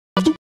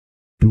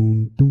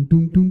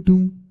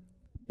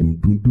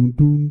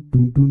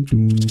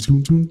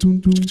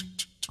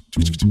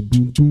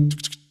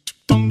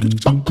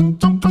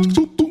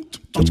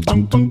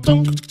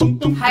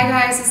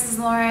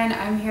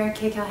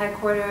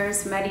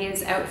Mehdi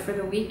is out for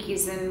the week.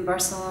 He's in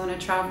Barcelona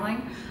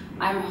traveling.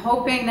 I'm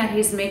hoping that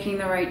he's making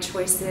the right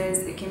choices.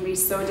 It can be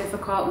so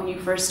difficult when you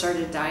first start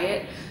a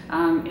diet.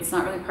 It's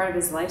not really part of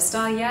his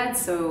lifestyle yet,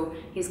 so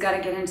he's got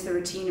to get into the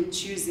routine of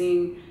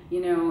choosing, you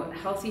know,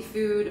 healthy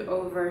food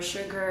over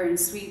sugar and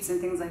sweets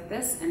and things like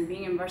this. And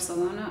being in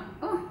Barcelona,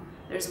 oh,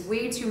 there's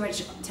way too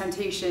much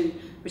temptation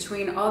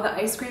between all the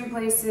ice cream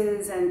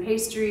places and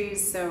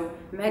pastries. So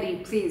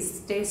Mehdi,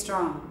 please stay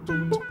strong.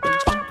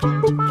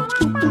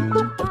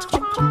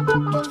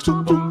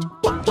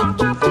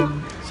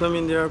 So I'm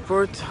in the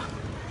airport,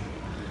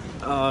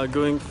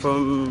 going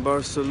from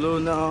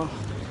Barcelona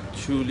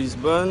to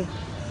Lisbon.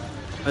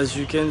 As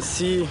you can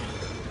see,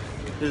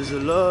 there's a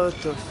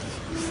lot of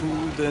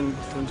food and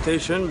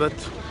temptation, but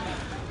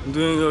I'm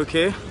doing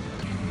okay.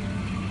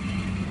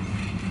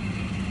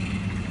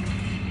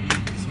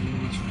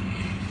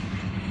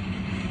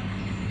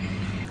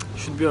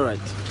 Should be alright.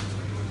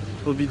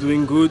 We'll be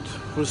doing good,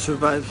 we'll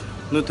survive,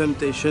 no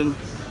temptation,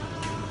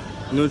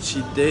 no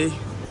cheat day.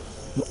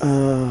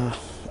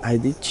 I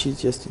did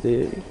cheat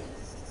yesterday.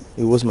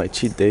 It was my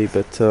cheat day,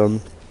 but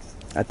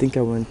I think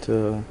I went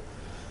a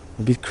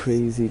bit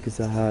crazy because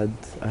I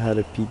had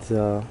a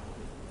pizza.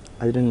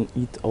 I didn't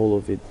eat all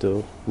of it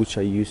though, which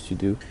I used to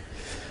do.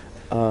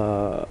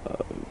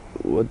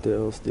 What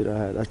else did I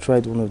have? I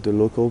tried one of the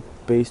local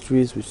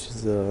pastries, which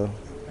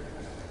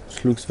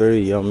looks very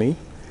yummy.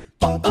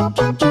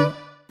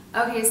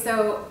 Okay,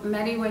 so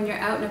Mehdi, when you're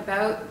out and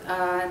about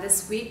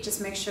this week,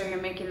 just make sure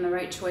you're making the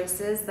right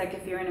choices. Like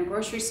if you're in a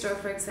grocery store,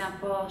 for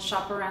example,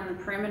 shop around the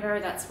perimeter,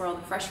 that's where all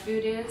the fresh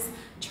food is.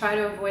 Try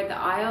to avoid the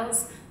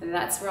aisles,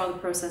 that's where all the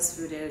processed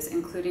food is,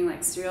 including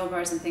like cereal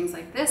bars and things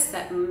like this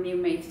that you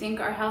may think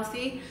are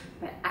healthy,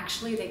 but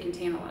actually they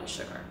contain a lot of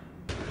sugar.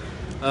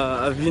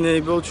 I've been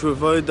able to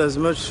avoid as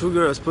much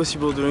sugar as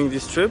possible during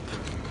this trip,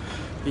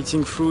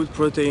 eating fruit,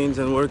 proteins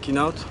and working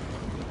out.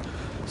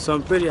 So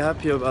I'm pretty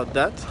happy about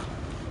that.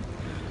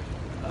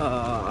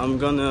 I'm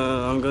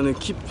gonna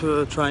keep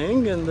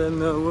trying, and then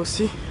we'll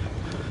see.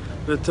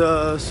 But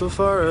so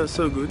far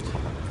so good.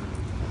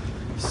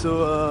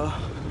 So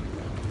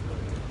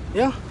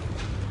yeah,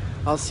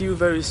 I'll see you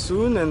very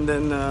soon, and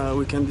then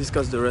we can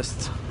discuss the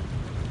rest.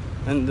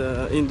 And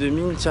in the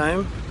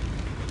meantime,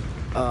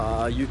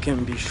 you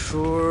can be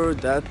sure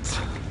that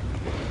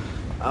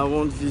I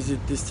won't visit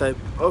this type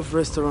of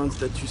restaurants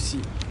that you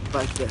see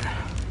back there.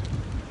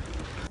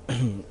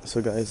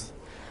 So guys,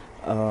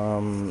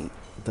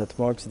 that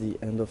marks the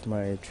end of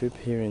my trip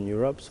here in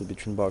Europe, so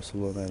between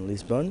Barcelona and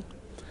Lisbon.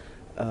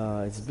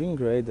 It's been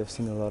great, I've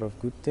seen a lot of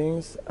good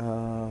things.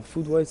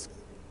 Food-wise,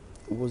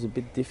 it was a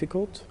bit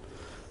difficult,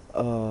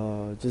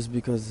 just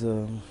because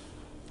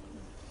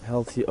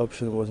healthy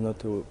option was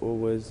not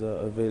always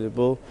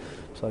available.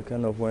 So I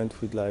kind of went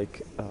with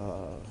like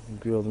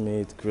grilled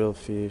meat, grilled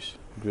fish,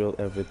 grilled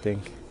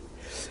everything.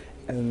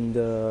 And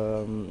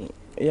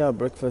yeah,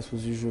 breakfast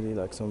was usually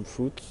like some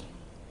fruits.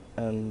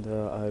 And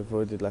I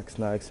avoided like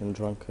snacks and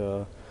drank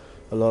a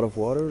lot of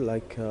water,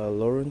 like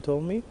Lauren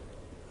told me.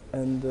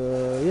 And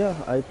yeah,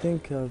 I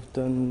think I've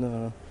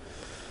done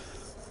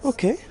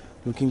okay.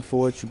 Looking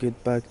forward to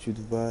get back to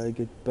Dubai,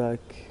 get back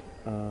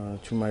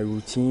to my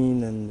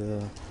routine,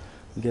 and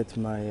get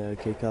my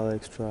Kcal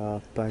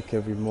extra pack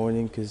every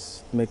morning,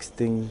 because it makes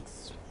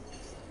things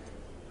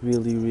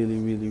really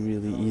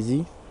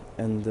easy,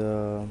 and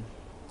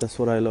that's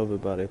what I love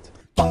about it.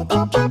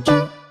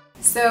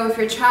 So if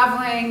you're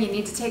traveling, you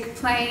need to take a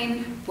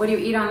plane. What do you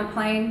eat on the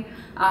plane?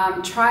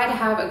 Try to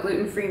have a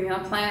gluten-free meal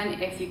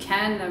plan if you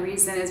can. The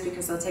reason is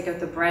because they'll take out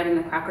the bread and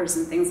the crackers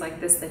and things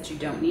like this that you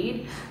don't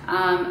need.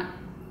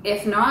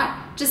 If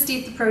not, just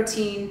eat the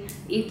protein,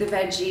 eat the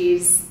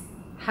veggies,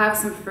 have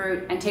some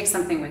fruit, and take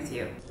something with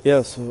you.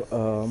 Yeah, so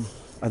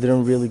I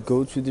didn't really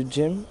go to the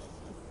gym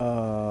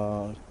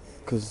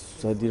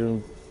because I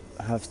didn't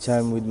have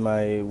time with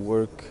my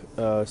work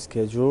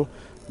schedule,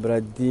 but I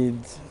did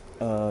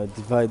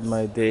divide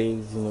my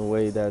days in a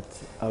way that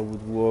I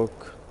would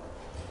walk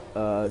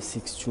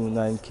 6 to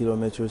 9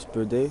 kilometers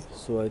per day.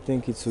 So I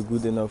think it's a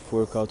good enough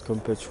workout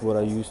compared to what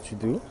I used to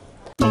do.